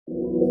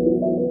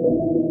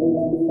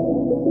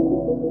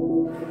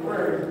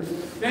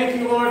Thank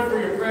you, Lord, for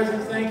your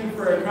presence. Thank you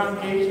for a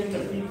congregation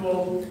of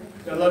people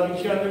that love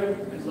each other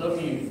and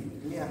love you.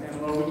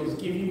 And Lord, we just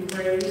give you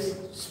praise.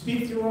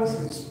 Speak to us,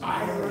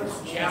 inspire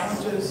us,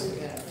 challenge us.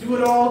 Do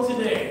it all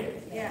today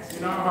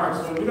in our hearts.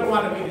 Lord, we don't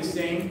want to be the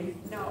same.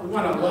 We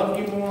want to love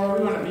you more.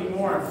 We want to be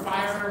more on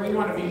fire. We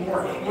want to be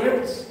more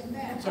equipped.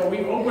 So we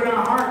open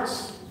our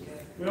hearts.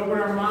 We open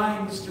our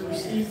minds to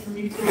receive from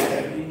you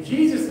today. In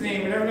Jesus'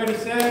 name, and everybody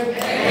said,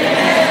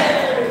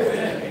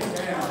 Amen. Amen.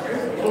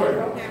 Praise the Lord.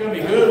 It's going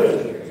to be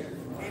good.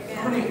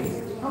 How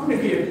many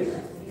of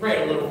you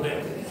pray a little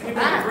bit?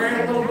 Anybody pray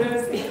a little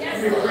bit?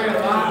 Anybody pray a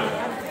lot?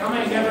 How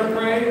many never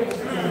pray?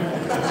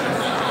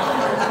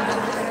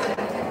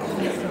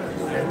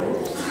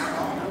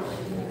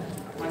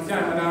 One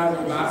time when I was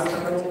in Bible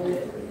school,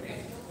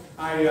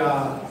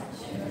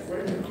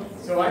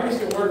 I used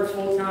to work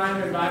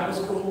full-time in Bible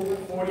school,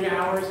 40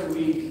 hours a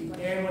week,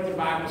 and went to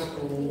Bible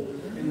school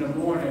in the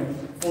morning,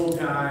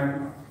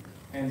 full-time,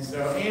 and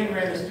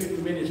ran the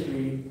student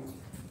ministry.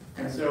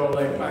 And so,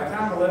 like, by the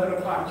time 11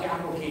 o'clock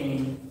chapel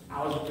came,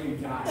 I was pretty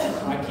tired.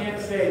 So I can't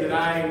say that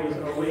I was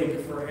awake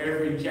for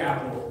every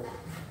chapel.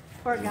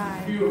 Poor guy.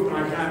 A few of them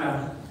I kind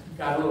of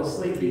got a little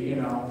sleepy, you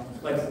know.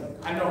 Like,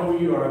 I know who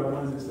you are, the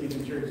ones that sleep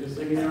in church, just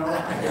so you know.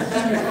 I can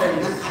see your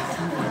face.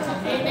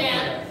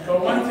 Amen. But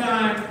one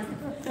time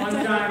I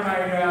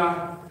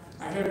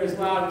heard this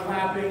loud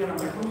clapping, and I'm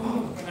like,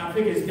 oh, and I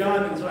think it's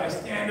done, and so I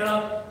stand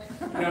up,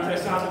 and I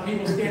saw some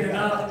people standing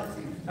up,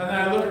 and then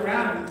I look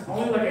around, and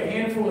only like a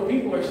handful of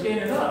people are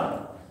standing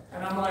up,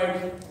 and I'm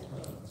like,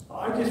 oh,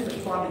 I just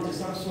responded to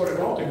some sort of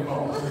altar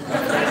call.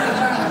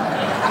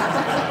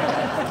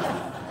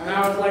 And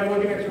I was like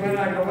looking at Joanna, and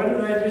I go, what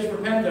did I just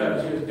repent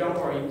of? She goes, don't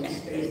worry,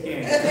 just stay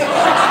standing.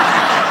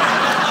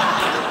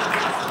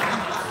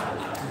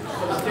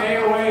 So stay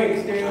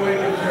away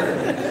from church.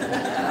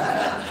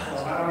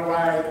 So I don't know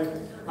why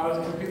I was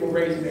people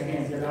raising their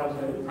hands here. That was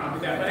what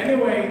prompted that. But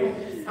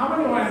anyway, how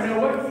many want to know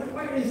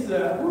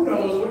who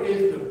knows what is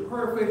the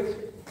perfect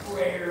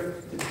prayer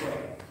to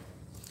pray?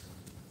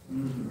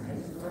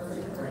 Right?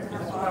 Perfect prayer.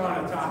 That's what I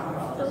want to talk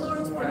about. The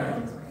Lord's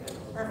Prayer.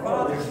 Our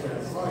Father.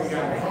 Oh, you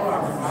got it.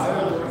 Our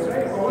Father.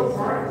 What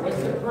part?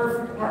 What's the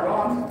perfect part?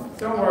 Oh,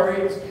 don't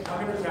worry.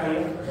 I'm going to tell you.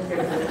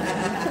 Okay.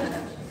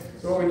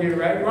 So what we do,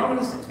 right?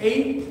 Romans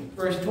 8,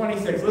 verse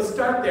 26. Let's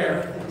start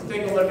there. Let's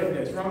take a look at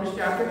this. Romans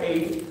chapter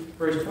 8,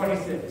 verse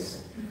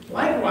 26.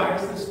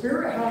 Likewise, the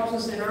Spirit helps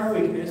us in our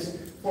weakness,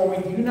 for we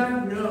do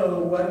not know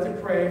what to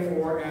pray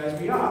for as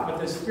we ought. But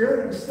the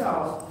Spirit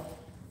Himself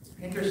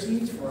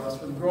intercedes for us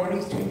with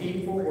groanings too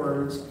deep for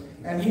words.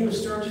 And He who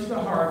searches the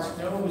hearts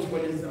knows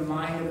what is the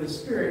mind of the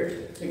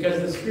Spirit,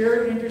 because the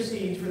Spirit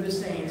intercedes for the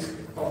saints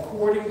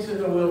according to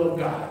the will of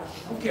God.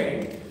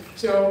 Okay.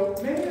 So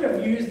many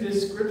have used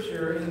this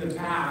scripture in the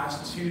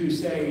past to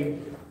say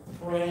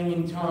praying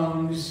in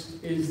tongues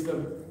is the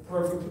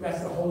perfect,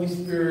 that's the Holy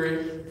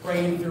Spirit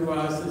praying through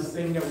us, this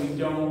thing that we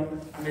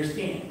don't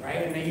understand,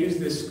 right? And they use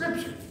this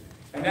scripture.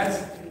 And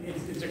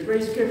it's a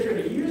great scripture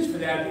to use for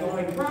that. The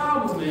only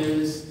problem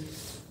is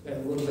that's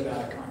a little bit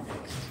out of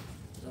context.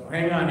 So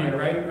hang on here,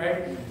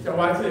 right? So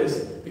watch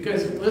this.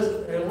 Because it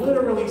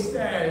literally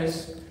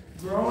says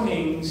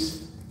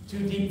groanings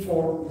too deep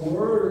for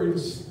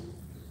words.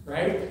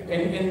 Right?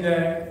 And in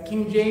the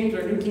King James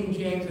or New King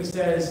James, it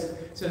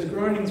says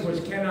groanings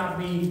which cannot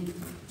be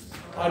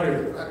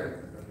uttered.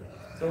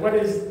 So what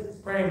is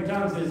praying in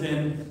tongues is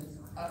in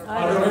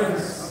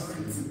utterance.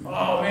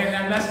 Oh man,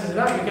 that messes it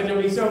up because it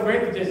would be so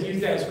great to just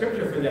use that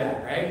scripture for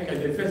that, right? Because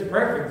it fits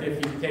perfect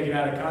if you take it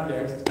out of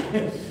context,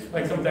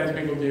 like sometimes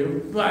people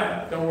do.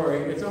 But don't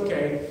worry, it's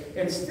okay.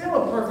 It's still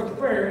a perfect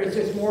prayer. It's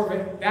just more of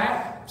it.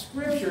 That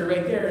scripture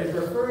right there is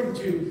referring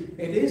to,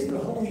 it is the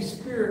Holy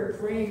Spirit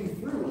praying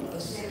through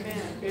us.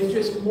 Amen. It's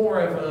just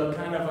more of a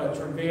kind of a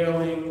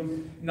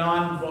travailing,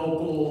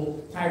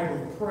 non-vocal type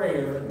of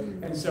prayer.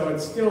 And so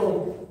it's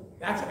still,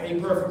 that's a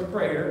perfect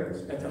prayer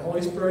that the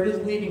Holy Spirit is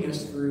leading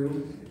us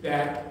through,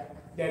 that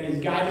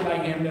is guided by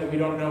Him, that we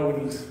don't know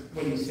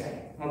what He's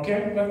saying.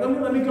 Okay? But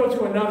let me go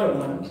to another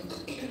one.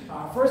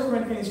 1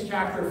 Corinthians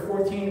chapter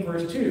 14,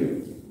 verse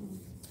 2.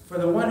 For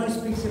the one who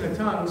speaks in a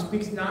tongue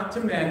speaks not to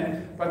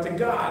men, but to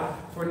God.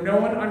 For no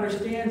one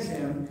understands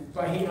him,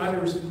 but he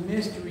utters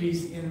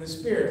mysteries in the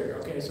Spirit.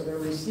 Okay, so there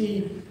we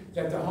see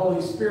that the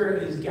Holy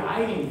Spirit is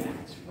guiding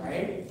that,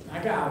 right?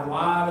 I got a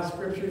lot of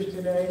scriptures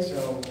today,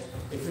 so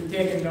if you're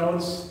taking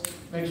notes,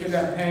 make sure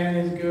that pen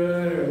is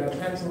good or that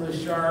pencil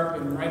is sharp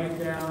and write it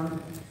down.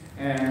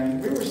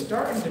 And we were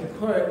starting to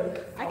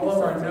put all of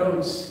our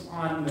notes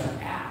on the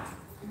app.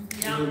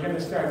 Yeah. We're going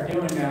to start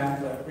doing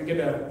that, but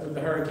with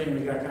the hurricane,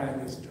 we got kind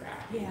of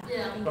distracted.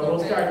 Yeah. But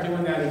we'll start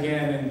doing that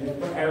again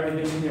and put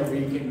everything in there where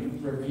you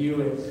can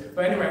review it.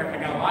 But anyway, I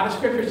got a lot of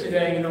scriptures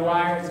today. You know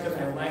why? It's because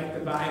I like the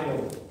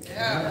Bible.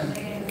 Yeah.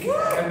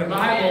 And the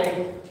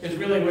Bible is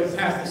really what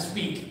has to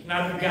speak,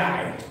 not the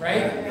guy,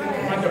 right?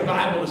 I want the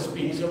Bible to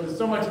speak. So there's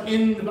so much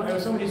in the Bible.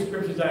 There's so many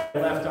scriptures I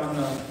left on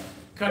the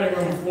cutting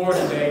room floor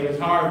today was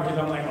hard because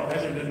I'm like, oh,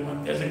 there's a good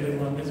one, there's a good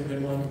one, there's a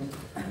good one.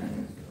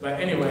 But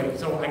anyway,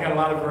 so I got a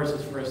lot of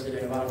verses for us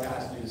today, a lot of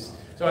passages.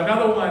 So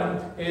another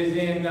one is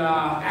in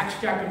Acts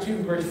chapter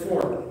 2, verse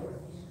 4.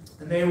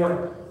 And they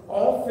were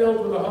all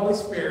filled with the Holy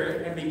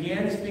Spirit and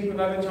began to speak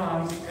with other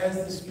tongues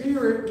as the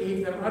Spirit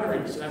gave them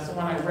utterance. So that's the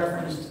one I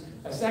referenced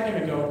a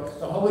second ago.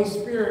 The Holy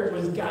Spirit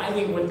was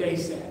guiding what they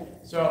said.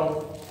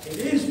 So it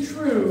is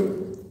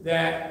true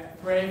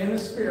that praying in the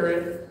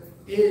Spirit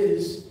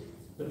is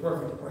the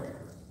perfect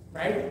prayer,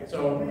 right?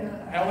 So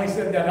I only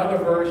said that other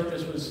verse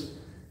just was,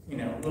 a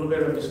little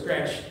bit of a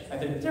stretch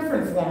at a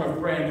different form of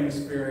praying in the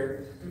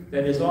Spirit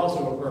that is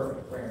also a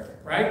perfect prayer,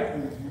 right?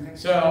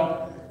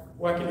 So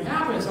what can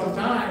happen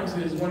sometimes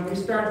is when we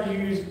start to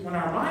use, when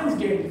our minds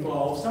get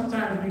involved,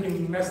 sometimes we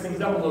can mess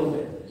things up a little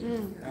bit.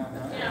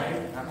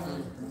 Right?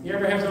 You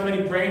ever have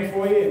somebody praying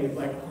for you and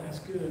you're like, oh, that's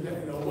good.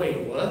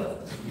 Wait,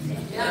 what?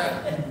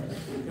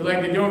 You're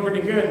like, they're doing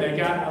pretty good. They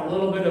got a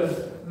little bit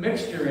of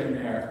mixture in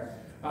there.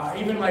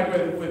 Even like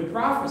with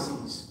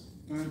prophecies.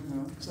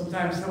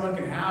 Sometimes someone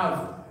can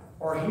have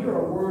or hear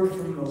a word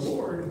from the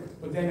Lord,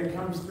 but then it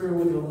comes through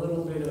with a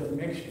little bit of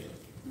mixture.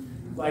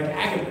 Like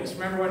Agabus.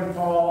 Remember when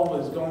Paul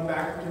was going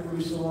back to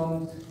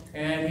Jerusalem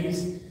and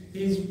he's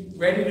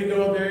ready to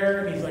go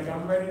there and he's like,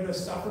 I'm ready to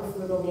suffer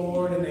for the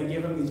Lord, and they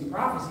give him these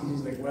prophecies.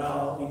 He's like,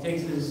 well, he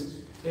takes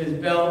his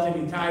belt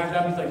and he ties it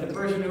up. He's like, the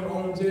person who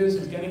owns this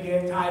is going to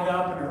get tied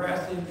up and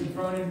arrested and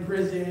thrown in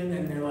prison,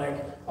 and they're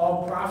like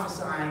all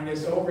prophesying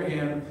this over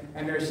him,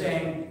 and they're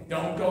saying,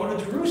 don't go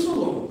to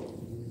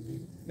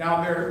Jerusalem.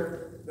 Now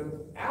the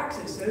Acts,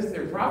 it says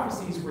their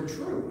prophecies were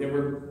true. They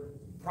were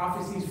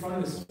prophecies from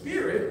the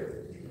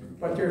Spirit,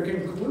 but their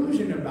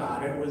conclusion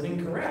about it was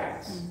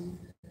incorrect.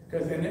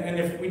 And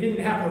if we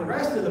didn't have the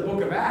rest of the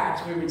book of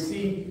Acts, we would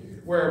see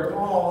where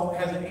Paul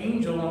has an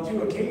angel on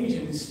 2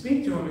 occasions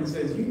speak to him and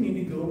says, you need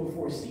to go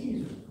before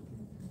Caesar.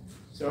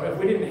 So if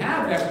we didn't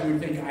have that, we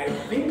would think, I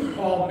think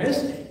Paul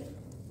missed it.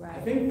 I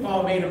think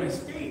Paul made a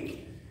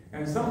mistake.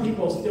 And some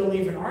people still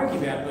even argue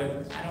that,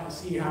 but I don't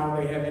see how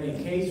they have any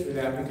case for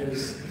that,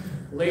 because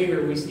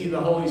later we see the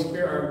Holy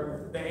Spirit,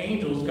 or the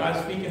angels, God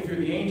speaking through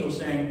the angels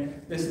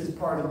saying, this is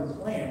part of the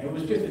plan. It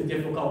was just a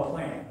difficult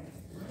plan.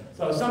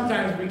 So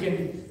sometimes we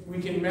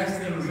can mess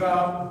things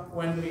up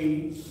when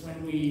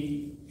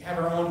we have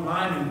our own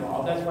mind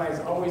involved. That's why it's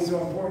always so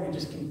important to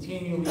just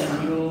continually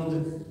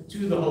yield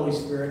to the Holy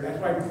Spirit. That's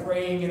why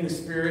praying in the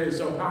Spirit is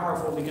so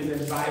powerful, because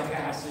it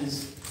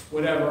bypasses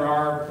whatever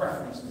our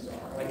preferences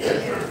are. Like,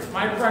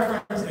 my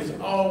preference is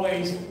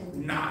always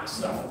not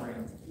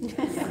suffering.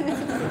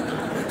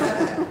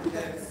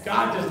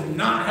 God does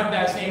not have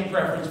that same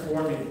preference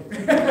for me.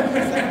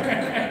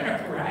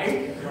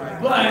 Right?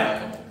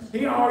 But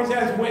he always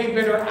has way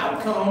better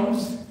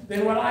outcomes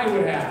than what I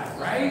would have,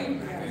 right?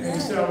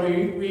 And so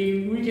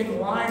we can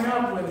line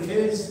up with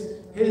his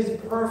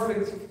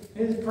perfect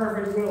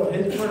will,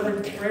 his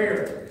perfect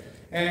prayer.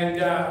 And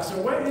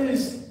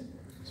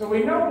so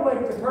we know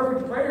like the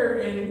perfect prayer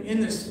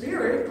in the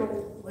Spirit, but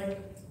like,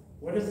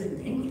 what is it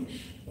in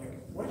English? Like,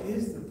 what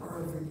is the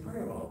perfect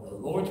prayer? Well, the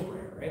Lord's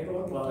Prayer, right?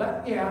 Well,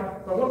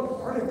 but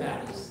what part of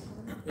that is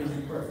the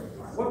perfect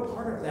part? What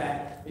part of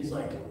that is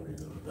like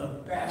the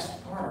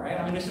best part, right?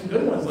 I mean, there's some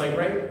good ones, like,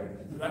 right?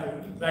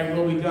 Thy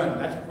will be done.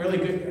 That's really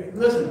good.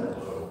 Listen,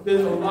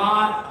 there's a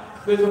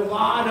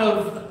lot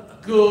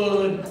of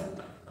good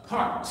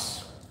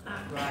parts,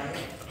 right?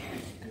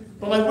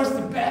 But like, what's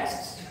the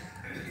best?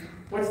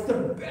 What's the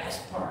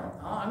best part?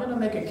 I'm going to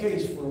make a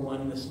case for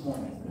one this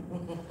morning.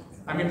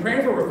 I mean,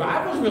 praying for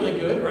revival is really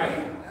good,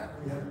 right?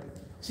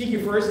 Seek ye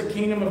first the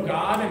kingdom of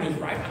God and his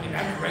right. I mean,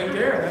 that's right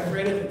there. That's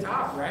right at the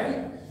top,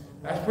 right?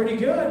 That's pretty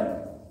good.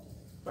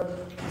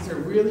 But is there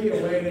really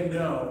a way to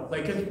know?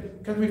 Like,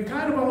 because we've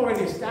kind of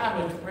already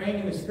established praying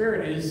in the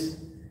Spirit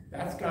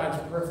that's God's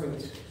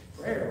perfect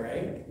prayer,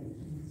 right?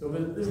 So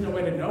there's no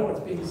way to know what's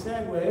being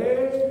said. Wait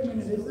a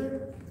minute, is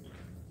there?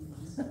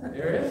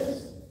 There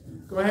is.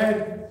 Go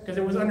ahead, because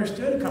it was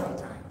understood a couple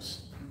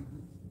times.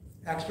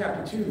 Acts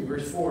chapter 2,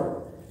 verse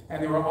 4.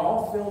 And they were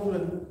all filled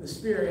with the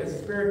Spirit, as the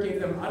Spirit gave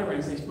them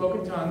utterance. They spoke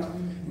in tongues.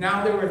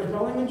 Now there were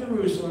dwelling in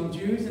Jerusalem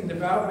Jews and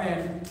devout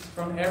men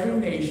from every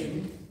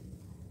nation.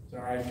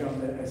 Sorry, I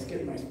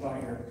skipped my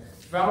spot here.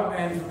 Devout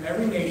men from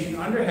every nation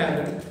under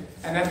heaven.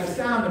 And at the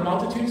sound, the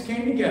multitudes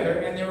came together,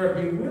 and they were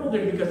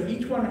bewildered, because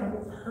each one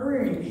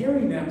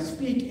hearing them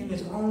speak in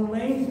his own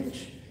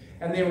language.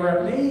 And they were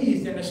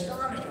amazed and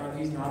astonished. Are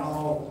these not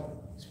all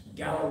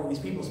these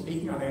people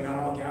speaking? Are they not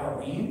all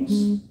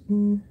Galileans?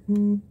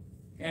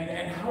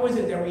 And how is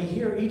it that we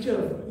hear each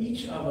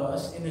of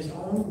us in his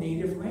own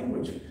native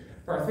language?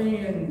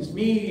 Parthians,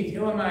 Medes,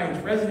 Elamites,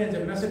 residents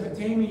of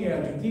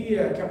Mesopotamia,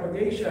 Judea,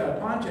 Cappadocia,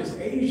 Pontus,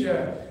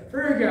 Asia,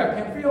 Phrygia,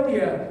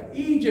 Pamphylia,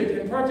 Egypt,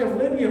 and parts of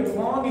Libya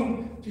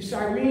belonging to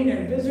Cyrene,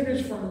 and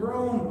visitors from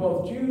Rome,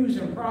 both Jews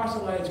and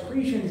proselytes,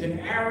 Cretians and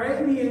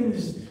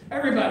Arabians,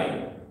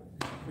 everybody.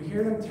 We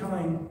hear them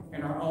telling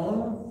in our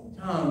own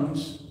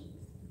tongues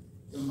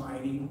the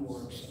mighty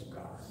works of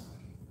God.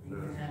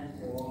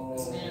 Whoa,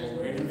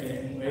 wait a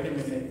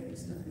minute.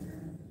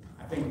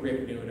 I think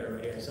Rick knew it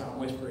already. I saw him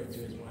whispering to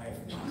his wife.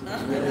 She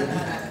was really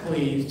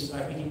pleased, so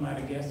I think he might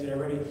have guessed it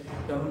already.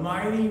 The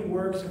mighty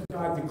works of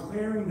God,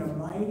 declaring the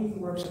mighty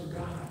works of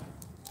God.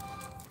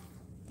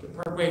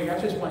 Wait,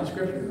 that's just one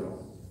scripture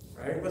though,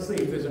 right? Let's see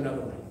if there's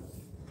another one.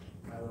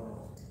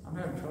 I'm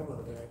having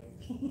trouble today.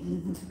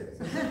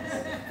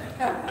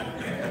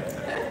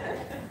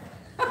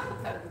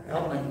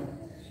 Help me.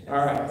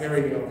 All right, here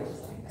we go.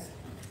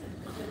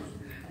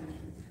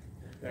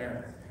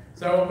 There.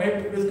 So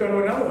maybe let's go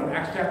to another one.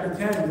 Acts chapter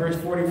 10, verse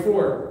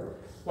 44.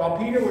 While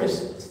Peter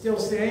was still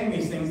saying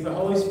these things, the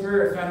Holy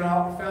Spirit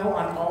fell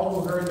on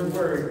all who heard the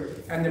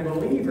word, and the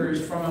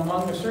believers from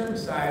among the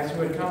circumcised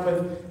who had come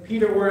with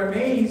Peter were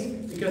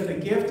amazed because the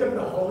gift of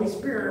the Holy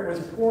Spirit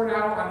was poured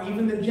out on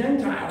even the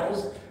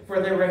Gentiles,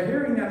 for they were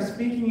hearing them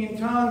speaking in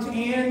tongues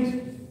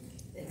and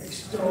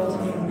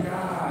extolling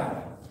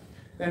God.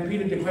 Then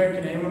Peter declared,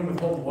 can anyone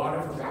withhold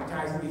water for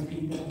baptizing these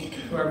people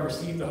who have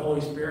received the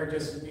Holy Spirit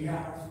just as we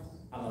have?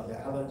 I love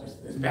that. I love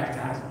just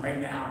baptize them right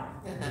now.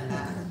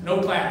 No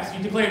class.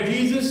 You declare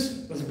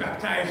Jesus, let's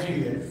baptize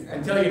you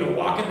and tell you to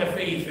walk in the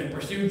faith and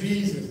pursue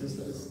Jesus.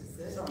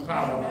 There's something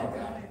powerful about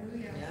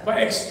that. But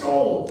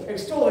extol, it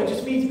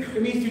just means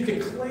to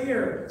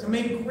declare, to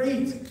make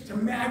great, to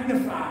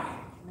magnify.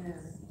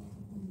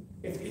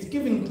 It's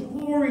giving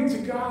glory to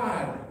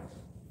God.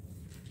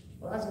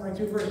 Well, that's only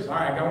 2 verses. All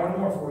right, I got one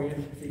more for you.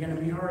 If you're going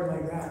to be hard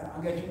like that,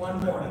 I'll get you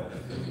one more.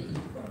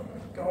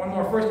 Got one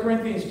more. 1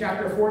 Corinthians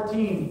chapter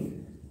 14.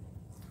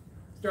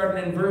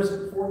 Starting in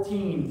verse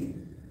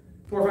 14.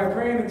 For if I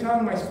pray in the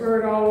tongue, my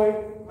spirit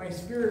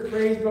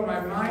prays, but my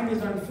mind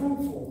is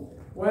unfruitful.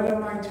 What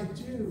am I to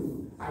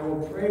do? I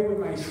will pray with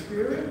my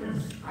spirit.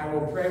 I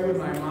will pray with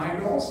my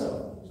mind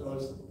also. So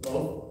it's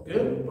both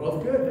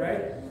good,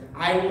 right?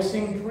 I will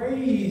sing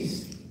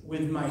praise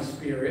with my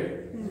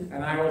spirit,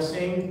 and I will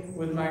sing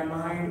with my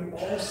mind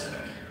also.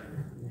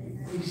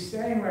 He's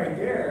saying right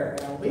there,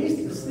 at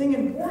least the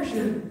singing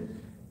portion,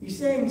 he's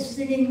saying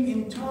singing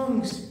in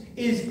tongues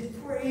is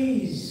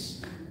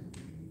praise.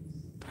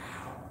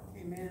 Wow.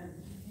 Amen.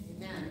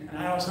 Amen. And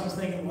I was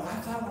thinking, well, I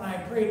thought when I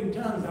prayed in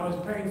tongues, I was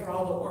praying for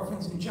all the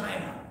orphans in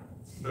China.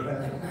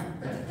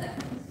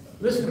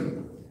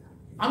 Listen,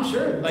 I'm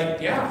sure,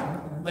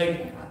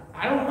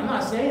 I'm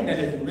not saying that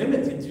it's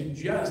limited to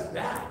just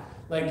that.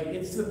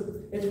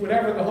 It's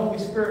whatever the Holy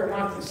Spirit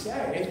wants to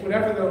say. It's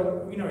whatever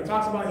he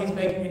talks about he's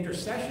making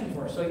intercession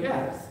for. So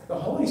yeah, the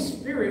Holy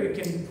Spirit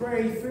can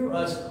pray through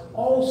us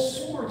all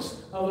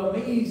sorts of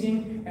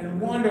amazing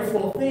and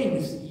wonderful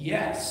things.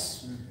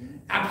 Yes,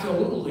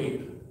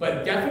 absolutely.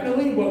 But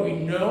definitely what we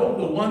know,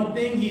 the one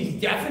thing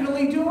he's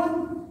definitely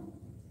doing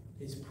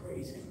is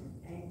praising.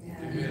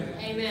 Amen.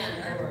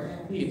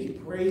 Amen. He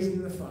is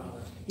praising the Father.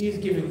 He is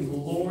giving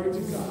glory to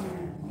God.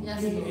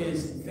 Yes, he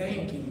is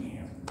thanking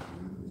him.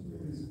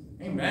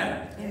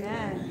 Amen.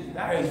 Amen.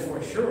 That is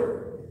for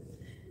sure.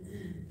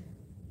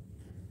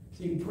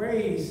 See,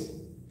 praise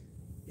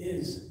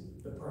is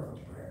the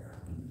perfect prayer.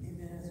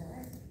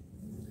 Amen.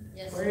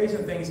 Yes. Praise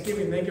and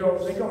thanksgiving, they go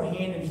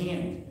hand in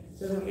hand. It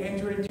says we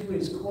enter into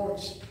his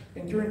courts,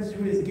 enter into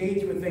his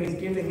gates with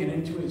thanksgiving, and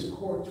into his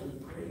courts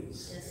with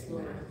praise. Yes,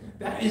 Lord.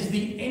 That is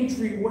the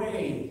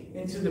entryway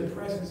into the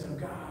presence of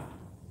God.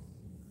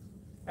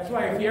 That's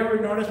why if you ever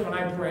notice when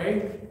I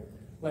pray,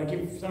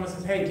 if someone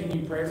says, hey, can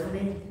you pray for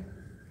me?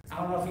 I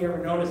don't know if you ever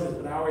noticed this,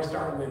 but I always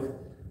start with,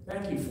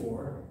 thank you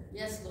for.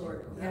 Yes,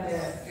 Lord.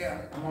 Yes.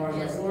 Yeah. I'm always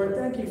like, Lord,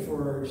 thank you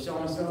for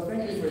so-and-so.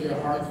 Thank you for their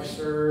heart to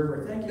serve,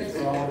 or thank you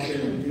for all that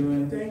they've been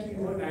doing. Thank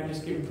you. And I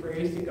just give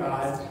praise to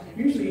God,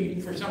 usually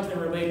for something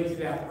related to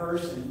that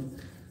person,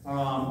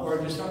 or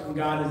just something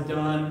God has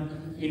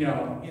done,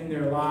 in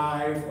their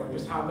life, or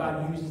just how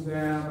God uses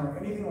them, or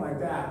anything like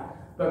that.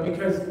 But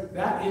because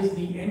that is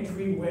the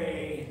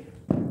entryway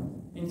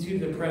into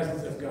the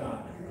presence of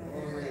God.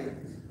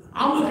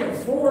 I'm looking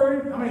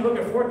forward. How many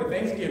looking forward to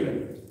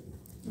Thanksgiving?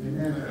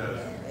 Amen.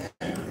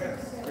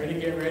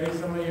 Get ready.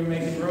 Some of you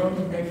making room.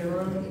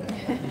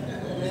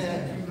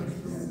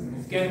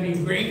 It's going to be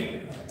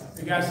great.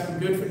 We got some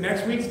good food.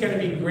 Next week's going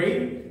to be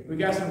great. We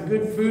got some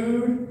good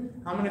food.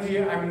 How many of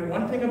you?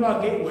 One thing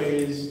about Gateway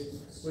is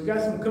we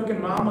got some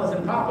cooking mamas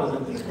and papas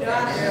in this place.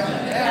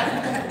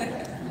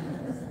 Yeah.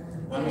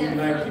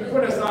 You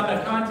put us on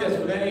a contest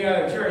with any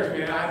other church,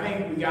 man. I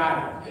think we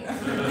got it.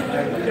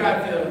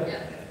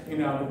 We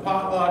got the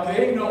potluck.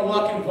 There ain't no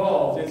luck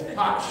involved. It's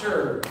pot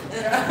sure.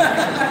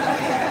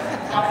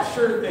 Pot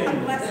sure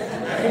thing. Right?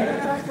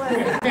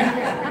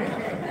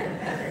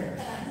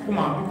 Come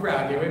on, be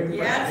proud, dude.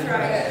 Yeah,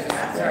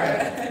 that's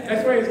right.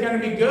 That's why it's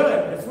going to be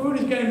good. The food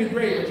is going to be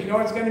great. But you know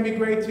what's going to be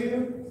great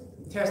too?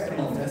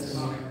 Testimony.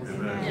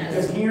 Yes.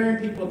 Just hearing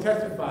people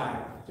testify.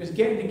 Just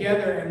getting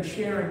together and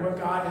sharing what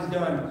God has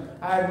done.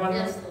 I had one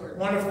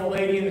wonderful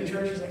lady in the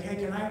church. She's like, hey,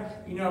 can I,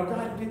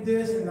 God did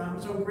this, and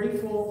I'm so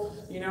grateful,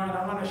 and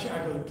I want to share.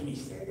 I go, can you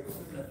stay there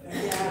for the thing?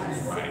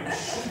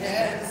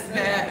 Yes.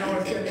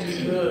 It's going to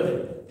be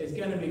good. It's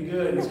going to be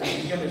good. It's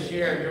going to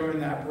share during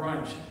that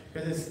brunch.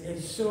 Because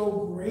it's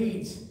so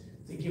great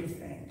to give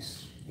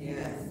thanks.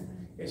 Yes.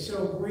 It's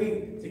so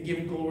great to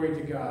give glory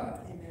to God.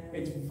 Amen.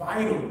 it's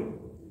vital.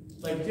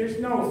 Like, there's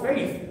no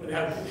faith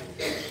without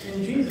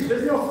in Jesus.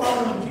 There's no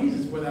following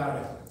Jesus without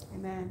it.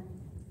 Amen.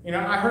 You know,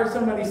 I heard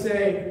somebody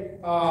say,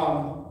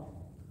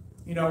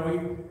 you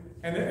know,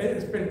 and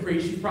it's been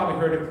preached, you've probably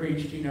heard it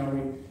preached, you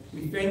know,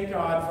 we thank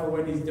God for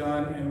what he's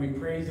done and we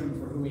praise him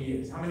for who he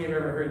is. How many have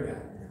ever heard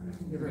that?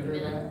 You ever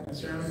heard that? That's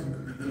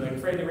sermon? You're like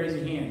afraid to raise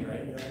your hand,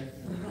 right? You're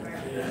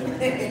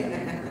like,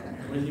 yeah.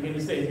 What is he going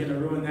to say? He's going to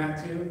ruin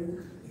that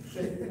too?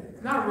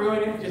 Not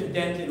ruin it, just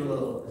dent it a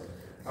little.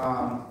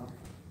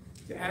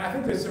 And I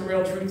think there's some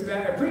real truth to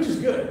that. It preaches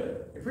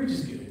good. It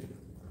preaches good.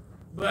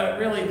 But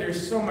really,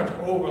 there's so much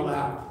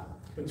overlap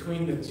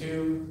between the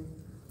two.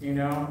 You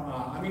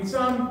know, I mean,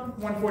 Psalm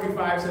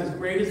 145 says,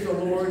 "Great is the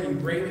Lord and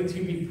greatly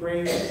to be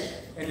praised,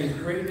 and his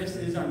greatness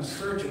is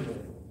unsearchable."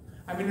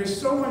 I mean, there's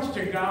so much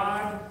to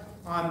God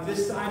on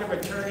this side of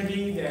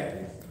eternity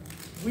that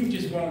we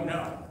just won't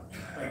know.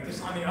 Like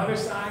this on the other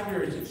side,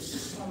 there is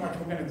just so much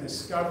we're going to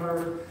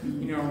discover.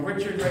 You know,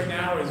 Richard right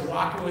now is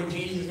walking with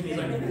Jesus, and he's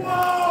like,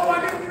 "Whoa, I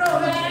didn't know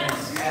that."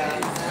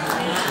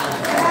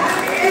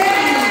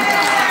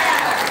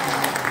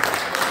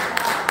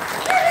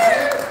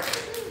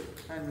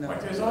 But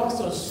there's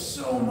also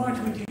so much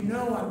we can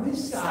know on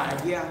this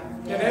side. Yeah.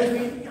 That as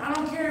we, I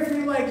don't care if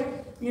you're like,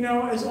 you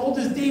know, as old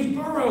as Dave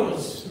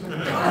Burrows. You can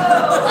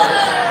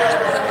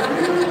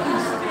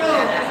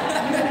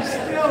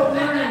still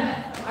learn.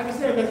 I can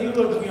say because he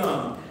looks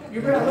young.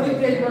 You better look at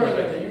Dave Burrows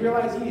right there. You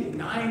realize he's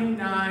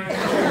 99. He's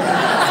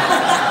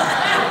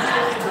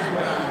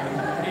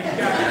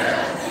got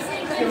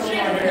still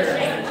more hair.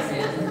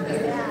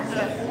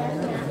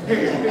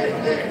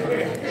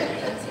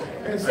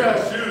 And so,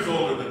 shoes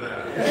older than that.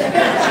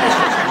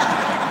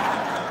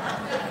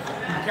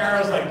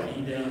 Carol's like,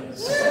 he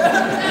does.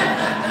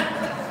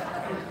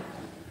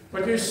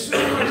 But there's so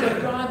much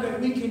of God that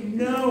we can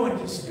know and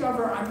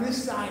discover on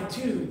this side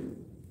too.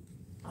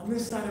 On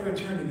this side of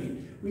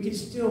eternity. We can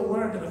still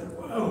learn to like,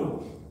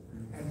 whoa,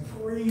 and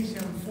praise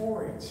him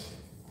for it.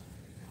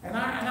 And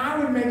I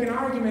would make an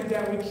argument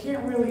that we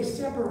can't really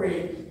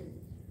separate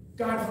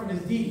God from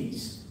his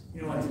deeds.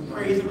 You know, like to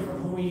praise him for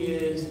who he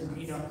is. And,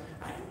 you know,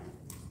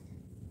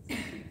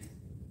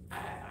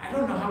 I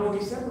don't know how we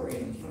can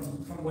separate him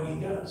from what he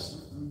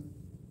does,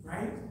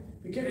 right?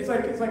 Because it's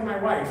like my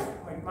wife.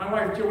 Like my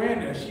wife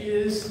Joanna, she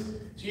is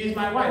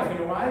my wife. You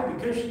know why?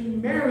 Because she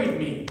married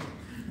me.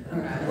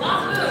 And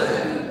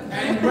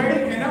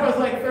that was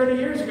like 30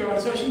 years ago. And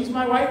so she's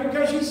my wife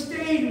because she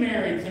stayed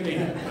married to me.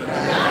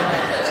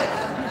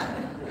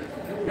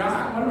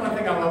 One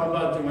thing I love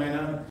about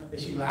Joanna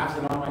is she laughs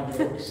at all my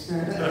jokes.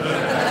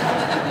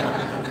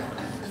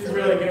 She's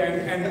really good,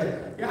 and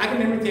yeah, I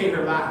can imitate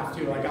her laugh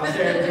too. Like I'll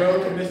say a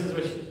joke, and this is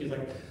what she's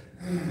like.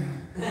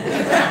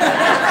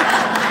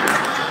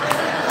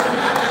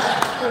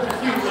 Such a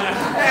cute laugh.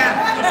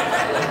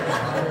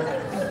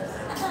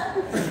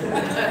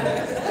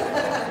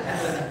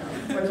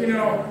 But you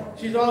know,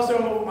 she's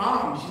also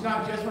mom. She's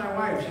not just my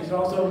wife. She's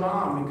also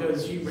mom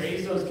because she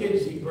raised those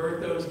kids. She birthed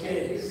those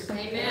kids.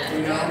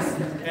 Amen. You know,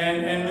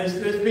 and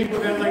there's people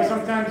that like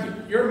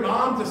sometimes you're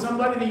mom to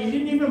somebody that you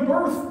didn't even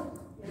birth.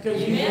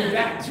 Because you do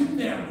that to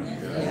them.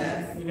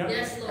 Yes. You know?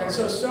 Yes, Lord. And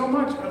so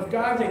much of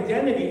God's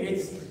identity,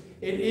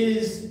 it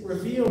is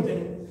revealed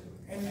in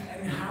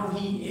how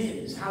he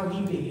is, how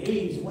he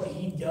behaves, what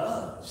he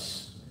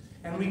does.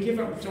 And we give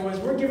him, so as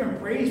we're giving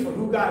praise for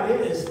who God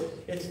is,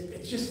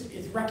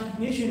 it's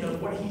recognition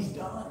of what he's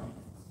done.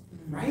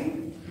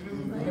 Right?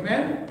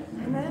 Amen?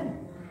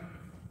 Amen.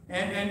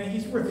 And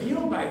he's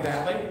revealed by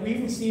that. Like we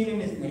even see it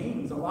in his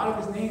names. A lot of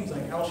his names,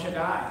 like El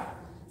Shaddai.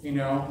 You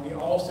know, the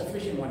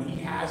all-sufficient one. He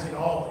has it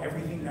all,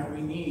 everything that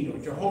we need. Or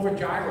Jehovah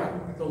Jireh,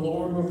 the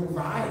Lord will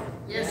provide.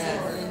 Yes,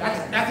 Lord.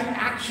 That's an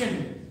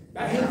action.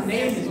 His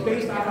name is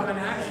based off of an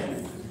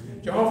action.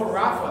 Jehovah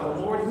Rapha,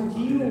 the Lord who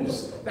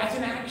heals. That's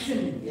an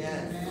action.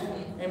 Yes.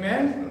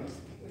 Amen?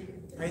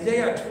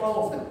 Isaiah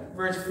 12,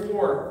 verse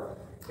 4,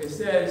 it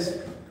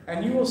says,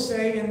 "And you will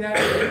say in that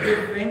day,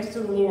 give thanks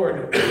to the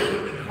Lord,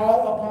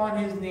 call upon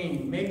his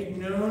name, make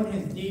known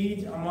his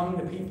deeds among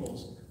the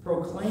peoples,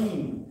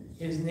 proclaim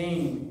his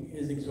name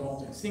is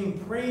exalted. Sing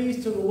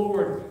praise to the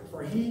Lord,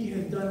 for he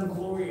has done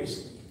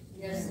gloriously.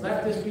 Yes.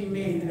 Let this be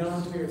made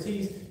known to earth."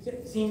 He's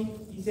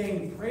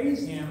saying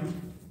praise him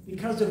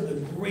because of the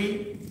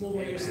great,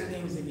 glorious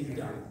things that he's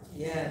done.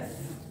 Yes.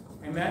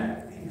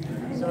 Amen?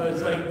 Amen. So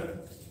it's like,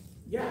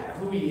 yeah,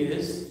 who he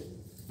is,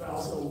 but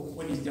also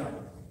what he's done.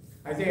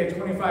 Isaiah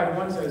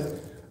 25:1 says,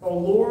 "O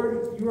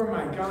Lord, you are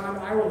my God.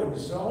 I will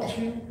exalt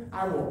you.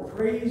 I will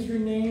praise your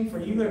name, for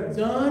you have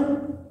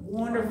done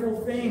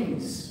wonderful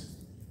things.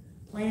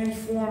 Plans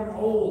formed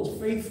old,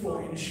 faithful,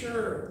 and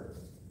sure."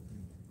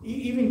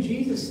 Even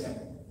Jesus said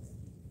it.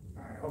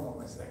 All right, hold on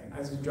one second.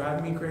 This is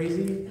driving me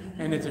crazy,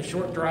 and it's a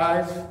short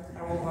drive.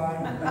 I won't lie.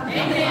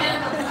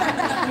 Amen.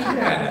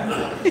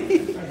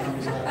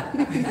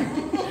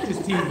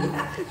 Just teasing.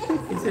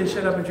 He said,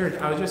 "Shut up in church."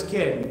 I was just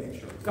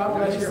kidding. God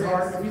bless your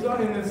heart. If he's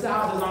on in the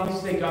South, as long as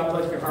you say God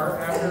bless your heart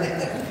after,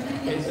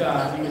 it's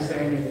he was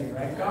saying anything,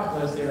 right? God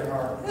bless their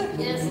heart.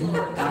 Yes,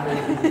 Lord.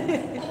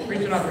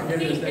 Preaching on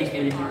forgiveness next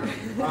week.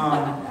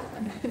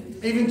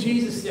 Even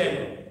Jesus said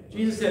it.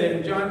 Jesus said it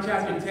in John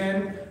chapter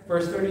 10,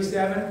 verse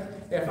 37.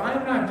 If I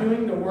am not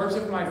doing the works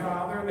of my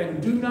Father, then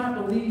do not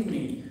believe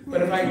me.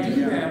 But if I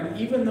do them,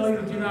 even though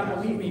you do not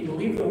believe me,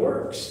 believe the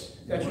works,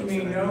 that you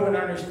may know and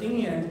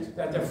understand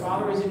that the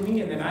Father is in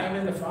me and that I am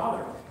in the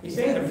Father. He's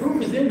saying the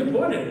proof is in the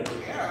pudding.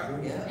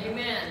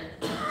 Amen.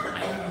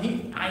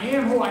 I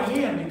am who I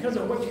am because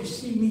of what you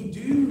see me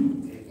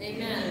do.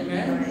 Amen.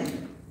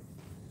 Amen.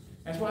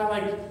 That's why,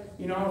 like,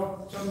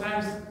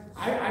 sometimes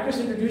I just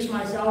introduce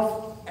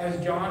myself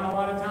as John a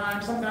lot of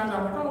times. Sometimes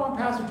I'm like, oh, I'm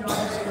Pastor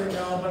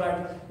John,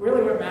 but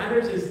really what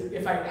matters is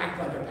if I act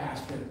like a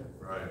pastor.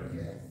 Right.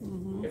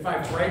 If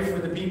I pray for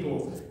the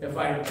people, if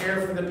I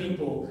care for the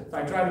people, if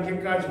I try to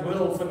get God's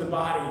will for the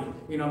body,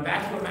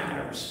 that's what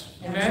matters.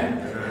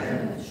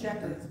 Amen?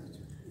 Shepherd.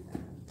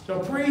 So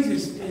praise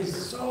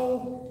is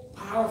so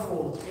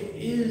powerful. It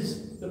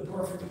is the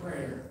perfect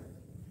prayer.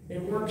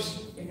 It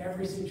works in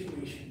every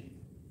situation.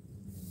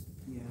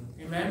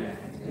 Amen?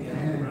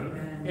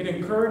 Amen. It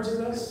encourages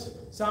us.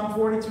 Psalm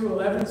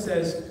 42:11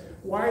 says,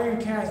 "Why are you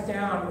cast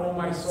down, O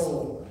my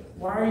soul?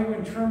 Why are you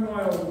in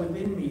turmoil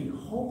within me?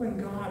 Hope in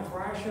God, for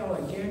I shall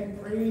again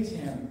praise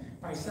him,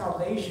 my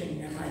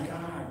salvation and my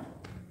God."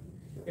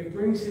 It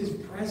brings his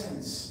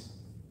presence.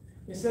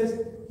 It says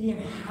he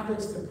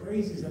inhabits the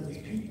praises of his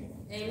people.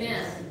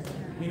 Amen.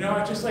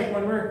 It's just like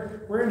when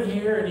we're in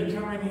here and you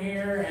come in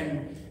here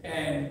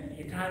and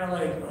you're kind of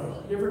like,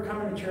 oh, you ever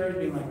come into church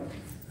being like,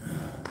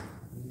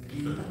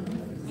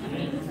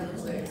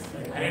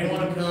 I didn't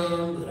want to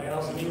come, but I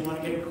also didn't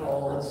want to get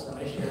called, so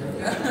I should.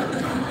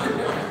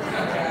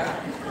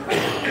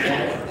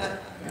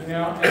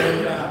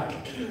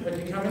 But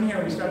you come in here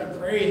and we start to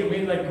praise, and we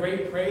had like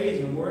great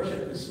praise and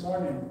worship this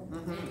morning.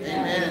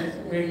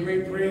 Amen. We had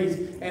great praise,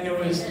 and it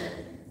was,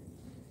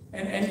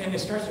 and it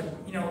starts to,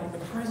 the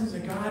presence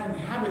of God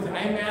inhabits.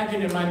 I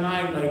imagine in my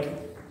mind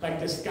like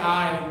the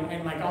sky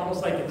and like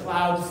almost like the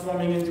clouds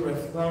forming into a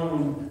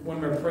throne when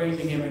we're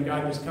praising him, and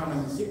God just coming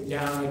and sitting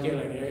down like,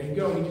 there you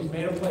go, he just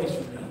made a place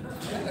for me.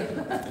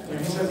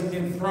 He says he's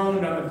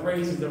enthroned on the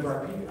praises of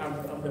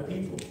of the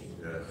people.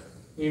 Yes.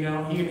 He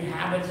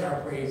inhabits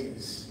our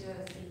praises. Yes.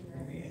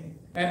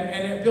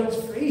 And it builds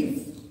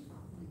faith.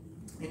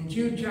 In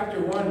Jude chapter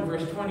 1,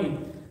 verse 20, it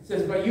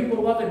says, "But you,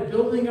 beloved,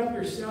 building up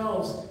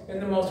yourselves in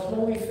the most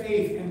holy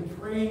faith and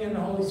praying in the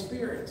Holy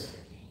Spirit."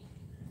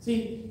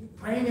 See,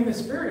 praying in the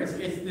Spirit,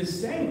 it's the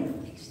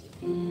same.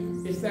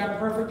 It's that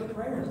perfect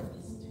prayer.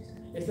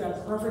 It's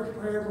that perfect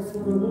prayer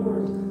before the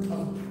Lord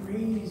of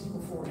praise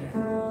before him.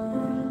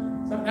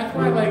 So that's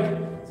why,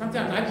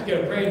 sometimes I just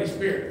get to pray in the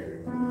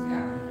Spirit.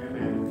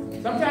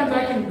 Sometimes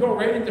I can go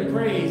right into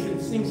praise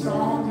and sing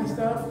songs and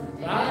stuff.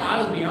 But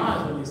I'll be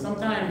honest with you.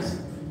 Sometimes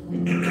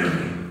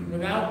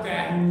without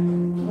that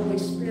Holy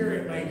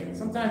Spirit,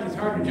 sometimes it's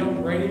hard to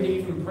jump right into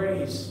even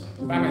praise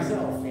by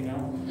myself,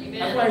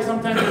 That's why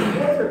sometimes the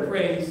corporate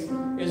praise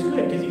is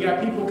good, because you got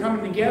people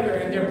coming together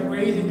and they're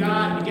praising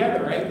God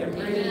together, right? They're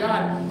praising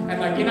God.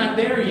 And you're not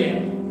there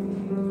yet.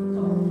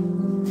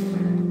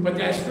 But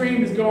that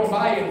stream is going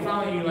by you, and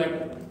finally you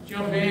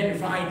jump in, and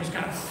finally you just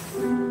kind of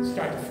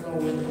start to flow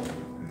with it.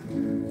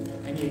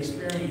 And you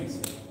experience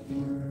it.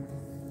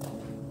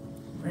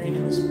 Praying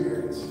in the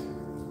Spirit.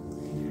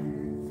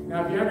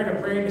 Now, if you're ever going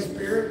to pray in the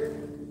Spirit,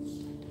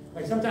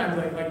 sometimes,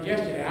 like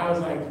yesterday, I was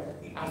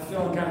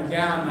feeling kind of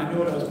down, and I knew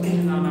what I was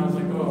preaching on, and I was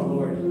like, oh,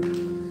 Lord.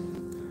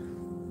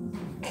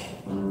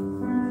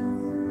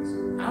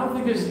 I don't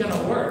think this is going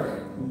to work.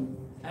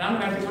 And I'm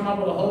going to have to come up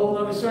with a whole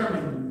other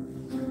sermon.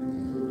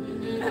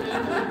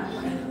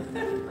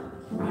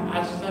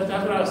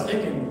 That's what I was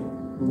thinking.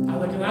 I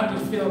was like, I'm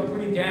just feeling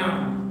pretty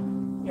down.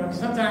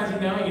 Sometimes, you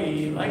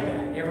like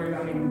that. You ever,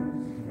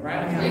 right?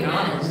 I'm being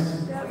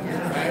honest.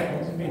 Right? I'm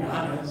just being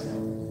honest.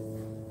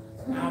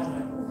 And I was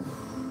like,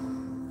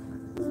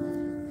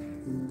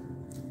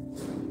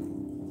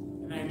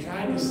 and I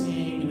tried to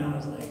sing, and I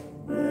was like,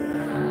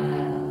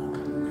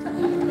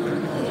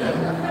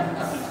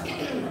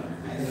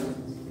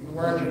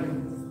 working.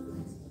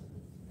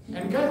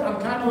 And God, I'm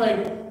kind of I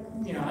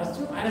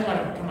didn't want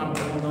to come up with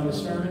a whole other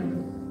sermon.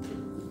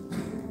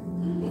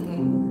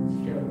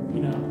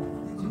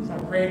 So I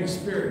pray in the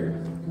Spirit.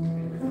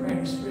 I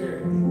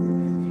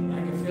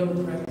can feel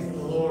the presence of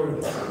the Lord.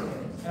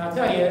 And I'll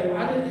tell you,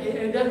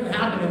 it doesn't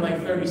happen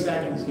in 30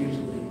 seconds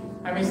usually.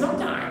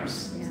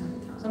 Sometimes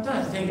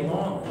it takes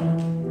longer.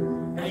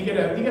 And you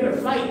get a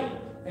fight,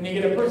 and you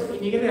get a person,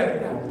 and you get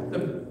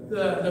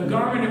the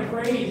garment of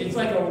praise. It's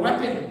like a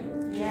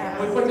weapon. Yeah.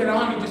 We put that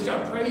on, you just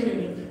start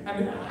praising.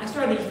 And I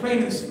started just praying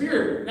in the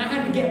Spirit, and that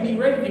had to get me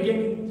ready to get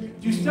me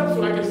do stuff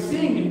so I could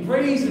sing and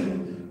praise Him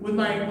with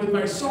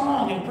my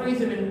song and praise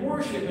Him in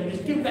worship and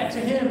just give that to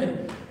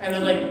Him. And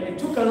then it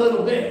took a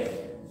little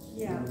bit.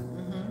 Yeah.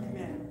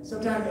 Amen.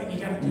 Sometimes you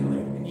got to do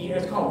it, and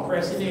it's called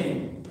pressing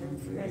in.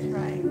 That's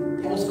right.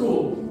 Old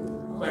school.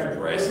 Like,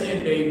 press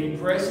in, baby,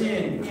 press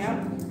in.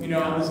 Yep. You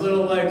know, this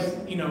little, like,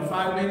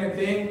 5-minute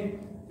thing,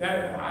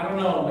 that, I don't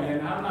know,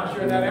 man. I'm not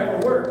sure that ever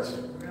works.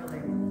 Really.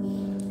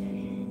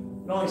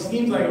 It only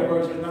seems like it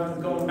works when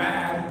nothing's going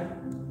bad.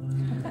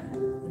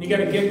 And you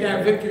got to get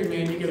that victory,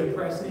 man. You got to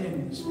press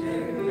in.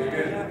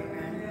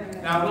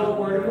 Now, a little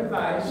word of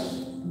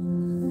advice.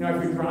 You know,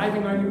 if you're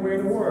driving on your way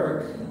to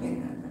work,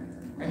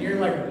 and you're,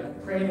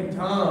 like, praying in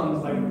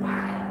tongues, like,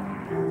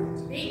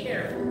 Be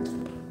careful.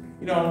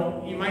 you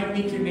know, you might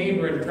meet your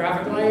neighbor at a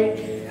traffic light.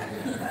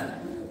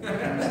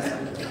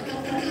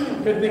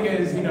 Good thing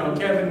is, you know,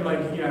 Kevin, like,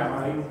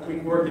 we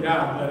worked it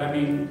out, but I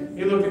mean,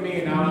 he looked at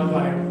me and I was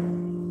like,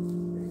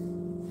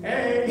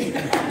 hey.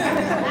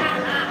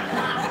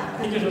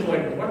 He just was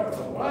like, what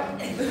the what?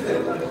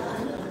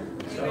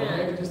 So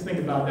maybe just think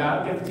about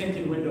that. Get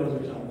tinted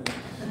windows or something,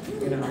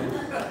 you know,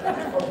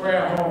 or pray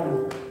at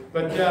home.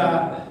 But,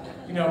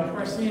 you know,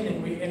 press in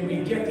and we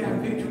get that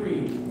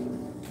victory.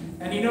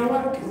 And you know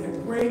what? Because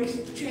it breaks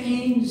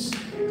chains.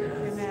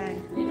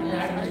 Amen. And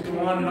I can just go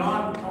on and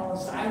on. Paul and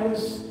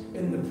Silas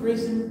in the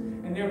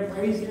prison, and they're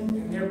praising,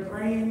 and they're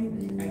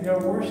praying, and they're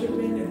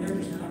worshiping, and they're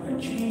just on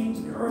the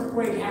chains. The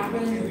earthquake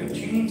happens, and the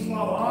chains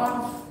fall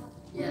off.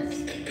 Yes.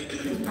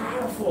 It's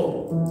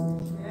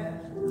powerful.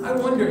 I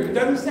wonder, it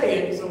doesn't say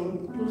it,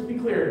 so let's be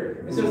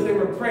clear. It says they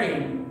were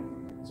praying.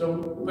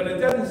 So, but it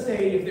doesn't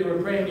say if they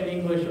were praying in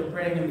English or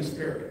praying in the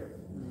Spirit.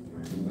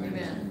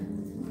 Amen.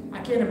 I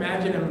can't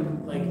imagine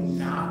them, like,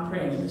 not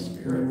praying in the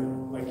Spirit,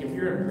 though. Like, if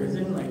you're in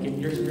prison, like, if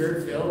you're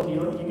Spirit-filled,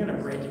 you're going to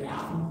break it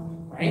out,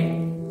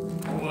 right?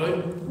 I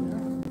would.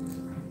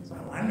 So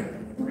I wonder,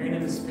 praying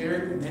in the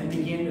Spirit and then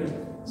begin to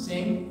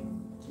sing?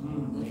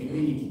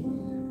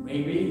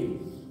 Maybe.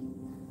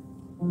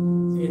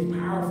 See, it's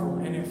powerful,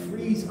 and it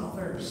frees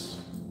others.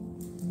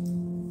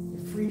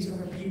 It frees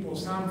other people.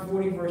 Psalm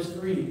 40, verse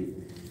 3.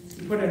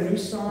 You put a new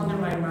song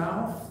in my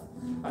mouth,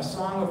 a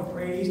song of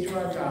praise to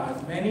our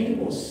God. Many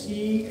will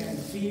see and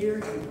fear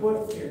and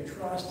put their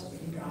trust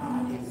in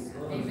God.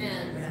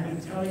 Amen. Let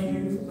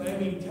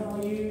me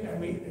tell you, and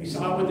we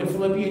saw it with the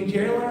Philippian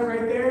jailer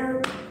right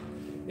there.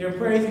 They're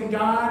praising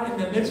God in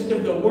the midst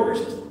of the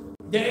worst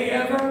day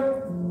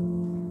ever.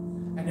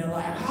 And they're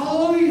like,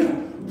 hallelujah,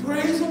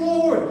 praise the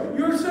Lord,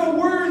 you're so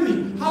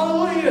worthy,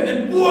 hallelujah.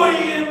 Then boy,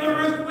 and the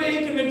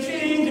earthquake and the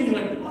change, and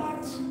you're like,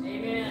 what?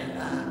 Amen.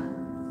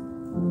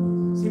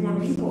 See, when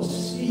people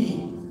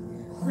see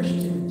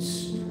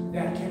Christians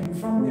that can,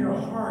 from their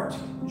heart,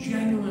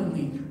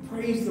 genuinely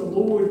praise the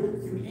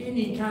Lord through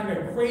any kind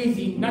of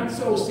crazy,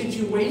 nutso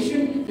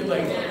situation, they're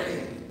like,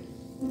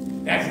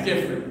 that's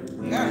different.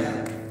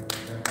 Yeah.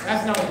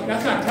 That's not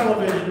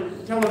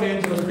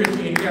televangelist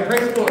Christianity. Yeah,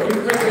 praise the Lord.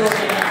 You praise the Lord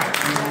for that.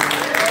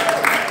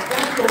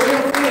 That's the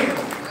real thing.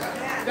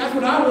 That's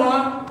what I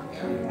want.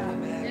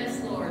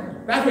 Yes,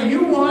 Lord. That's what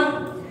you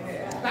want.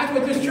 That's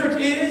what this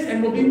church is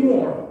and will be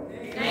more.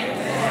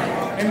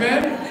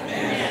 Amen?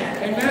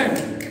 Amen.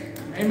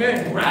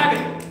 Amen. Grab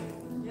it.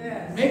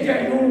 Make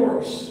that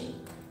yours.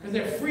 Because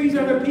it frees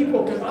other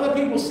people. Because other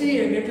people see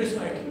it and they're just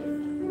like,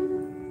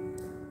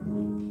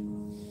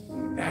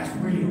 that's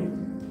real.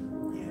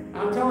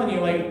 I'm telling you,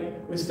 like,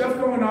 with stuff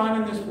going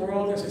on in this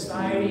world and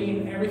society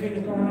and everything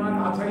that's going on,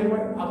 I'll tell you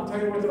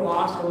what the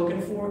lost are looking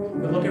for.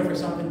 They're looking for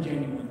something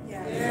genuine.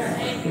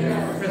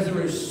 Because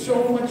there is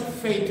so much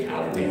fake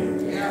out there.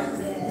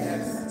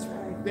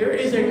 There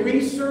is a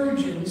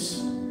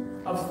resurgence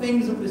of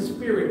things of the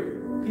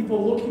Spirit.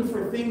 People looking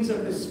for things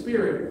of the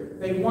Spirit.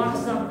 They want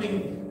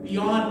something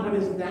beyond what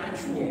is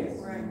natural.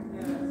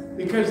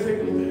 Because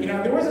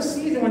there was a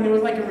season when there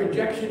was like a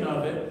rejection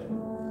of it.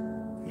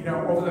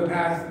 Over the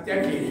past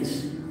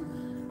decades.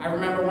 I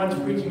remember once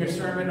preaching a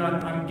sermon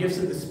on gifts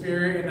of the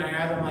Spirit, and I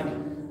had them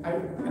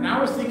I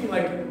was thinking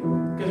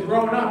because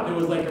growing up there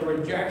was like a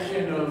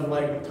rejection of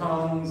like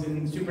tongues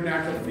and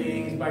supernatural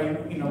things by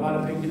a lot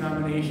of big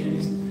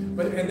denominations.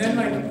 But then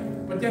I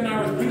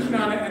was preaching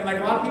on it, and like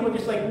a lot of people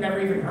just like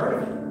never even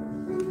heard of it.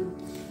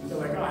 They're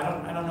like, oh,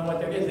 I don't know what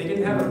that is. They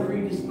didn't have a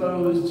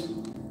predisposed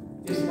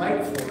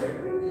dislike for it,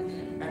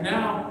 and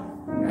now.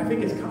 I feel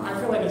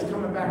like it's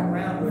coming back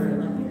around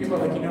where people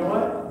are like, you know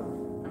what?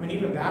 I mean,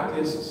 even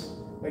Baptists,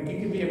 like you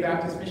could be a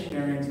Baptist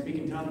missionary and speak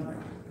in tongues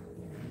now.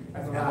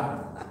 I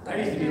forgot. That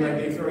used to be like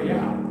they throw you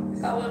out.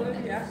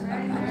 Hallelujah.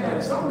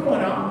 So something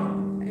going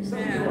on.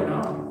 Something going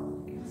on.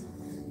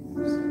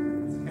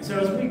 And so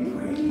as we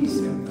praise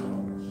Him,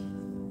 though,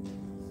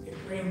 it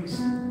brings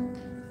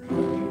other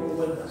people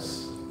with us.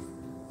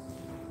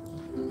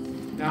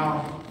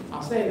 Now,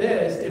 I'll say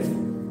this: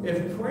 if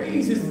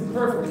praise is the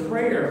perfect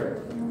prayer,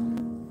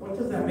 what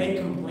does that make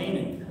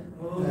complaining?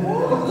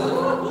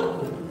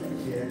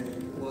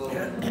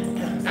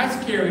 That's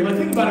scary. Like,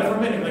 think about it for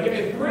a minute. Like,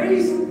 if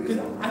praise, because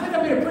I think I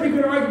made a pretty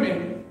good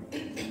argument.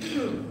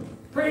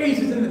 Praise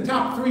is in the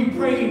top 3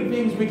 praying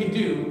things we can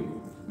do.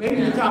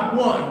 Maybe the top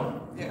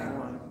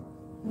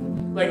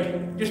 1.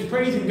 Like, just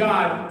praising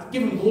God,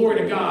 giving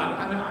glory to God.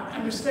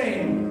 I'm just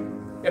saying,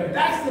 if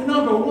that's the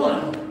number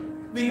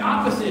 1, the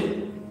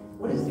opposite,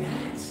 what is that?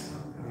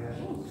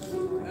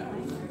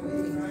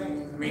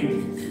 I mean,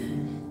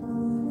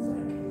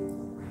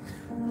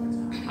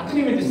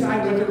 even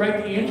decide what the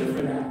right answer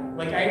for that.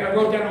 Like, I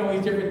wrote down all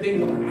these different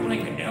things. I'm like, I don't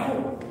even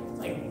know. It's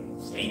like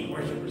Satan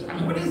worshipers. I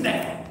mean, what is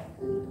that?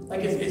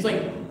 Like, it's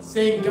like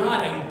saying,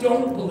 God, I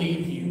don't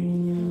believe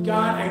you.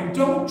 God, I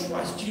don't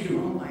trust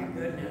you. Oh my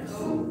goodness.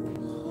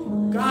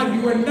 God,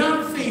 you are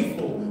not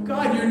faithful.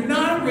 God, you're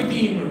not a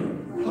redeemer.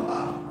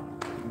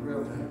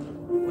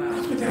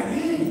 That's what that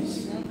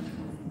is.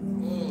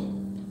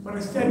 But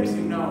instead we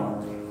say, no.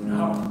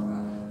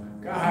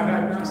 God,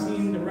 I've not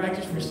seen the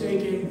righteous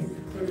forsaken,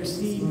 or the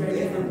seed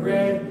begging for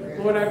bread.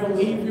 Lord, I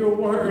believe your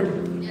word.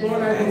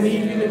 Lord, I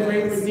believe you're the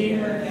great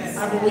redeemer.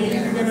 I believe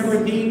you're going to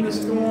redeem the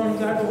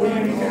storms. I believe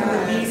you're going to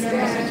redeem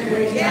every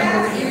situation. I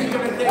believe you're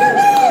going to take us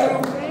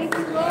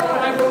through. Lord,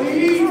 I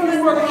believe you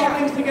work all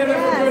things together for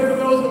good for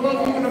those who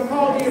love you and are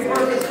called to your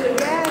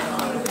purposes.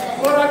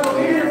 Lord, I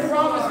believe your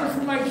promises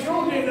for my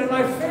children and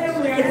my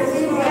family. I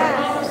believe your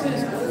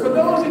promises for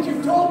those that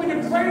you've told me to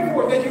pray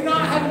for, that you're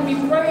not having me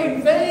pray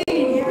in vain.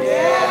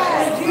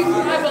 Jesus,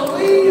 I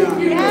believe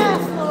you.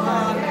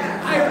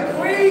 I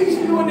praise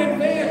you in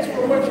advance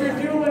for what you're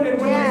doing and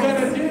what you're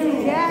going to do.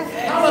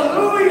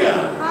 Hallelujah.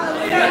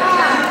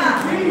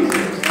 Thank you,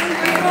 Jesus.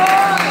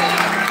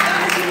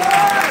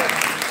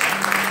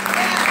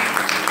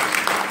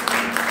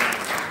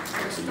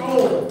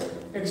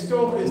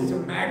 Extol is to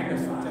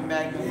magnify.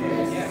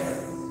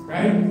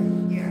 Right?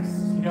 Yes.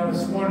 You know,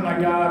 this morning I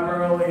got up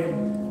early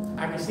and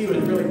I could see it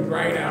was really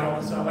bright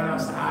out, so I went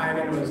outside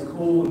and it was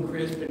cool and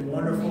crisp and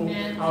wonderful.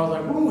 I was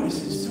like, ooh,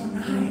 this is so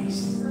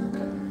nice.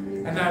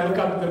 And I look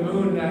up at the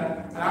moon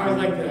and I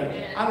always like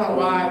I don't know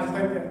why, it's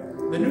like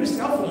the new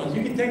cell phones,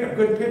 you can take a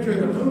good picture of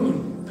the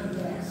moon.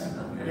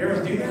 You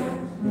ever do that?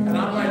 And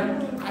I'm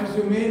like, I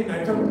zoom in and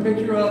I took a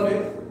picture of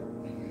it.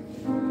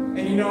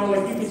 And you know,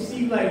 like you can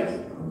see like,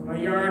 my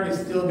yard has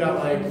still got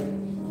like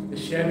the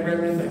shed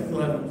ribbons. I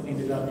still haven't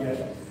cleaned it up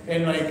yet,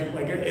 and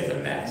like it's a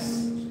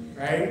mess,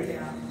 right?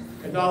 Yeah.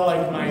 It's all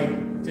like my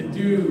to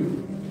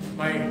do,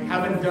 my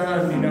haven't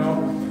done. You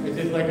know, it's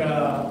just like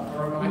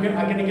I'm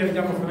gonna get it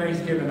done before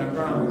Thanksgiving. I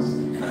promise.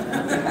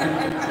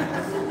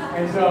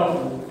 And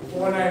so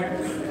when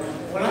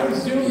I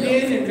zoomed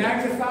in and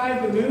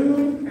magnified the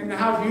moon and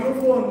how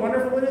beautiful and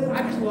wonderful it is,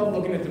 I just love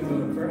looking at the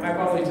moon. I've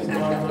always just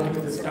loved looking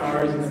at the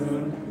stars and the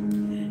moon.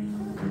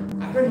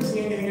 I couldn't see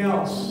anything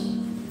else.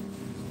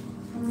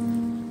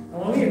 And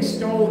when we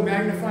extol and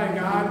magnify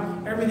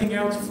God, everything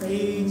else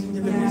fades into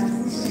the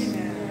distance.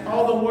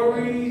 All the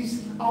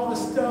worries, all the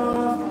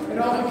stuff, it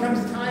all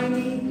becomes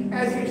tiny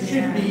as it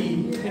should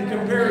be in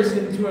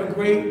comparison to a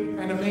great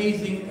and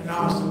amazing and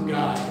awesome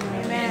God.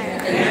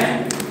 Amen.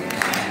 Amen.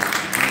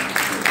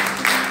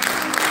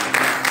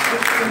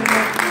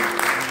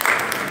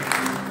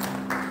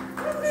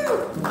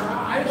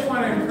 I just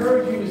want to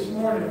encourage you this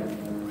morning.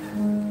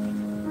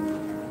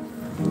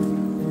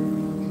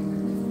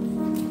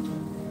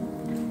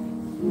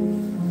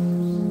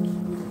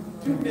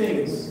 Two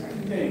things.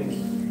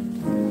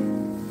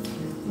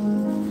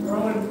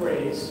 Grow in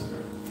praise.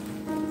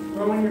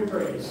 Grow in your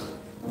praise.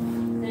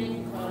 Thank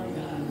you, Father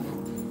God.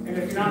 And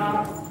if you're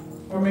not,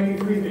 or maybe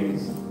three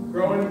things.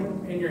 Grow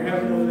in your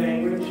heavenly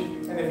language.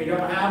 And if you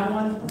don't have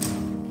one,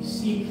 you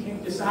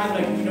seek, decide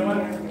like, you know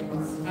what?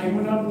 I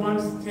went up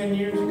once 10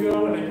 years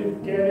ago and I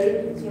didn't get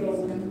it. So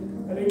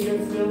I didn't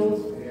get filled.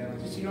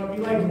 Just, you know, be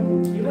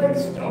like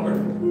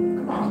stubborn.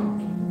 Come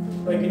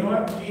on. Like, you know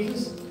what,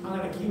 Jesus? I'm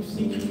going to keep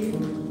seeking you.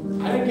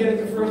 I didn't get it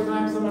the first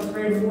time someone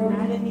prayed for me.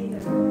 I didn't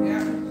either.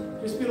 Yeah.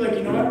 Just be like,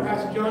 you know what,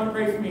 Pastor John,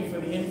 pray for me for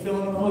the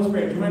infilling of the Holy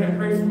Spirit. Joanna,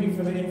 pray for me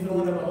for the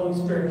infilling of the Holy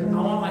Spirit. I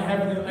want my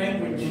heavenly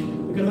language.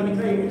 Because let me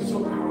tell you, it's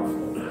so powerful.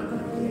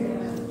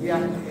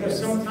 Yeah. Because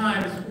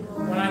sometimes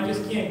when I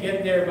just can't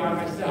get there by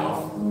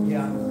myself,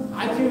 Yeah.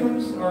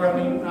 iTunes, or I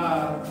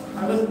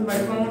listen to my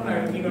phone,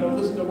 I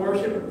listen to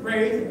worship and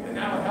praise, and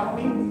that will help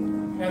me.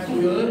 That's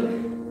good.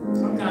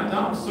 Sometimes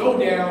I'm so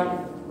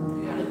down,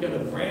 I just got to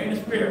pray in the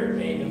Spirit,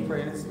 maybe.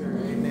 Pray in the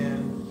Spirit.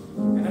 Amen.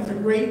 And that's a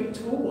great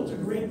tool. It's a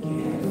great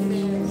gift.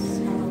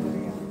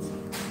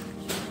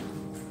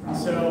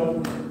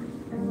 So,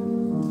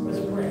 let's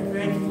pray.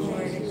 Thank you,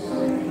 Jesus.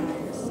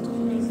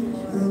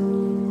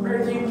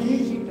 Prayer team,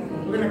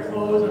 we're going to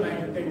close, and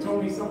they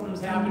told me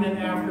something's happening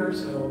after,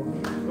 so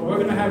but we're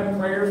going to have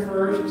prayer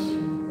first.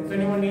 If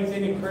anyone needs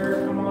any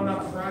prayer, come on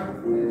up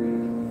front.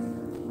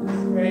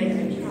 Thank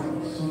you,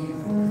 Jesus.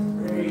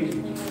 Praise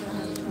you, Jesus.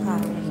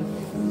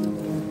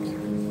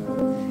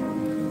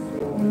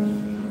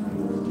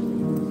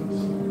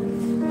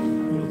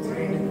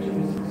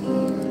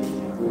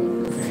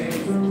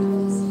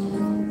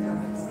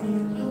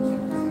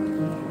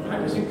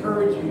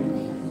 Encourage you.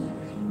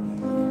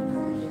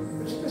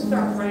 Just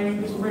start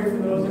praying. Just pray for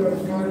those who are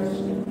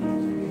discouraged.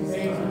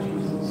 Thank you,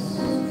 Jesus.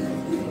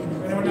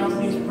 If anyone else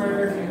needs prayer,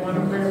 if you want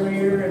to pray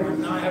later and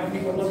not have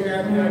people looking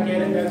at me, I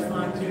get it. That's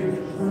fine too.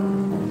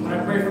 I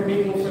pray for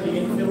people for the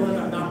infilling.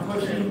 I'm not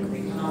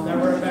pushing. I'll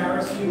never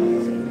embarrass you.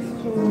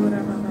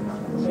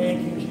 Thank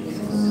you,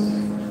 Jesus.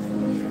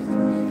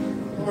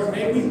 Lord,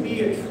 may we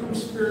be a true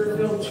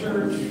Spirit-filled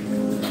church.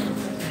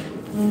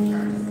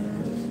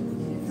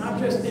 Not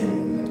just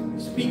in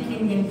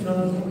speaking in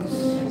tongues,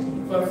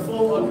 but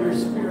full of your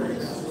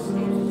spirits,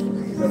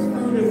 the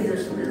fruit of your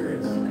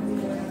spirits,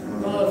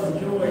 love,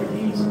 joy,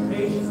 peace,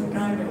 patience,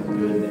 kindness,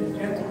 goodness,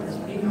 gentleness,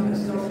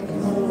 meekness,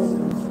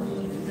 self-control.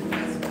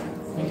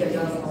 Thank you,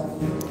 God.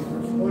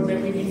 Lord, may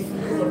we be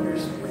full of your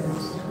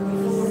spirits,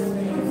 full of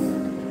faith,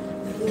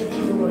 full of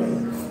joy,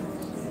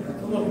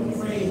 full of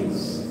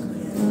praise.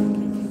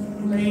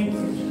 Thank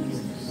you,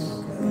 Jesus.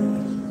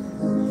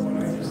 Lord,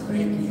 I just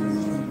thank you.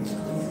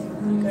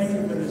 Thank you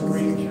for this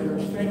great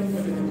church. Thank you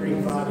for this great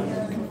body.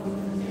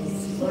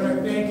 Lord, I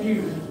thank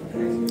you.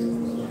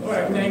 Lord,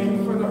 I thank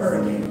you for the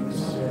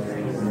hurricanes.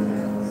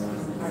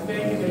 I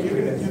thank you that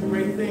you're going to do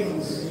great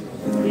things.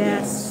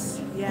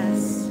 Yes.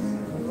 Yes.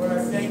 Lord,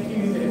 I thank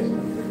you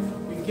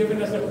that you've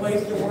given us a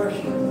place to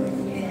worship.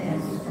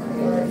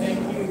 Lord, I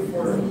thank you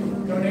for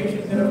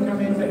donations that have come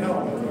in to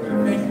help. Lord,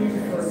 I thank you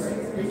for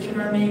reaching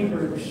our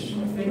neighbors.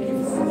 I thank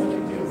you for all that